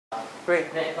Great.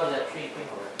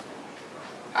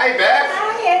 Hi, Beth.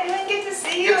 Hi, Edwin. Good to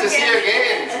see you again. Good to see you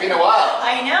again. It's been a while.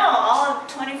 I know, all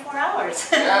of 24 hours.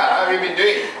 Yeah, how have you been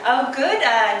doing? Oh, good.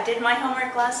 Did my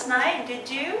homework last night. Did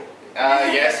you?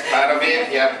 Yes, part of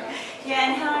it, yeah.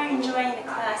 Yeah, and how are you enjoying the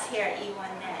class here at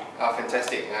eOneNet? Oh,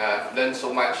 fantastic. I've learned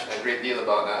so much, a great deal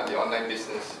about the online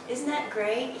business. Isn't that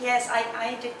great? Yes,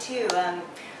 I did too. I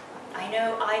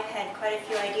know I've had quite a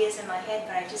few ideas in my head,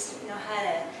 but I just didn't know how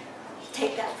to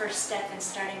take that first step in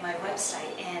starting my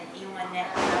website, and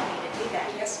eOneNet allowed me to do that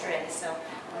yesterday, so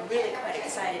I'm really quite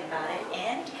excited about it.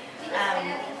 And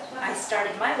I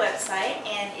started my website,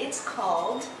 and it's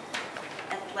called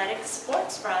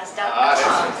athleticsportsbras.com. Ah,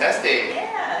 that's fantastic.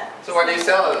 Yeah. So what do you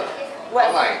sell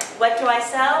online? What do I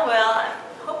sell? Well, I'm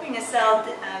hoping to sell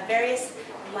various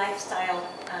lifestyle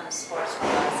sports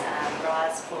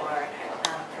bras for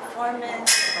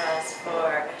performance, bras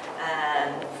for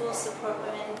full support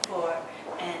women,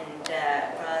 and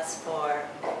bras for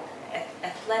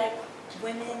athletic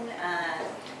women,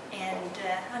 and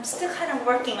I'm still kind of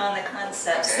working on the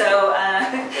concept. Okay. So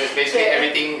it's basically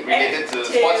everything related to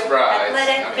sports bras.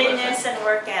 Athletic, fitness, and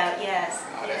workout. Yes.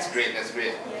 Oh, that's yes. great. That's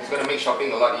great. Yeah. It's going to make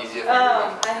shopping a lot easier for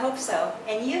everyone. I hope so.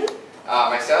 And you?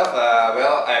 Myself,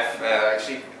 well, I've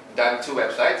actually done 2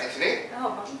 websites actually. Oh,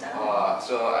 well done.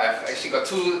 So I've actually got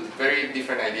 2 very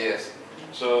different ideas.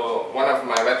 So one of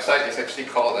my websites is actually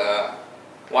called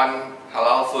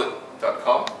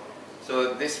eOneHalalFood.com.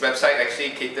 So this website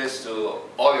actually caters to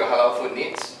all your halal food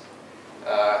needs.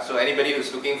 So anybody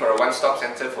who's looking for a one-stop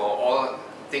center for all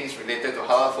things related to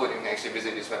halal food, you can actually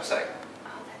visit this website.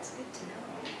 Oh, that's good to know.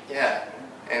 Yeah.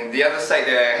 And the other site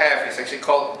that I have is actually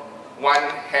called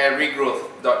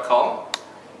OneHairRegrowth.com.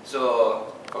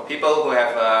 So for people who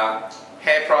have a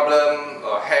hair problem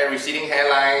or receding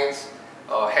hairlines,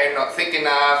 or hair not thick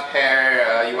enough,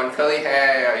 you want curly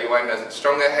hair, or you want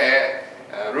stronger hair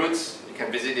roots, you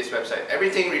can visit this website.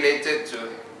 Everything related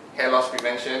to hair loss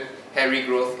prevention, hair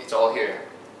regrowth, it's all here.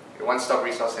 A one-stop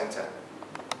resource center.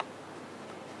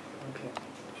 Okay.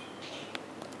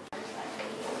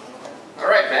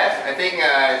 Alright, Beth, I think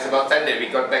it's about time that we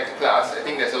got back to class. I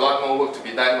think there's a lot more work to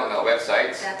be done on our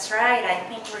websites. That's right. I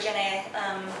think we're going to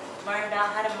learn about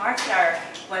how to market our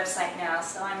website now,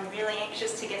 so I'm really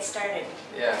anxious to get started.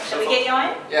 Yeah. Shall we get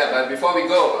going? Yeah, but before we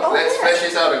go, let's flesh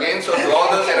this out again. So to all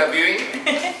those that are viewing,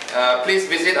 please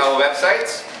visit our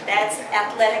websites. That's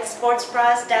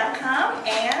athleticsportsbras.com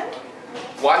and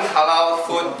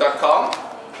OneHalalFood.com,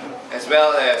 as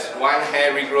well as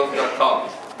OneHairRegrowth.com.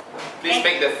 Please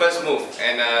make the first move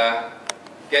and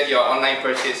get your online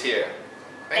purchase here.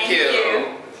 Thank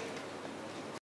you.